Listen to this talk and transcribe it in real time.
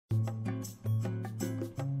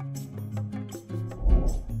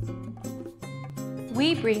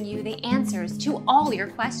we bring you the answers to all your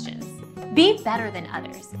questions. Be better than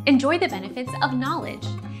others. Enjoy the benefits of knowledge.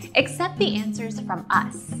 Accept the answers from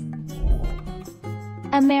us.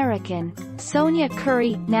 American. Sonya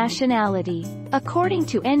Curry, nationality. According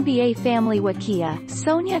to NBA Family Wikia,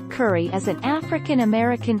 Sonya Curry is an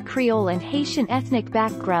African-American Creole and Haitian ethnic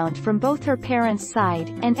background from both her parents' side,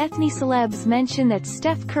 and ethnicelebs mention that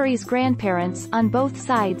Steph Curry's grandparents, on both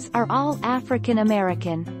sides, are all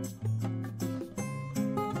African-American.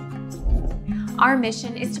 Our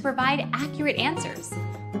mission is to provide accurate answers.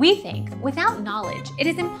 We think, without knowledge, it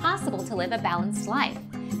is impossible to live a balanced life.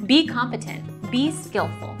 Be competent. Be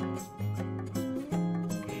skillful.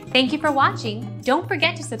 Thank you for watching. Don't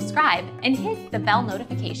forget to subscribe and hit the bell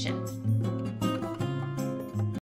notification.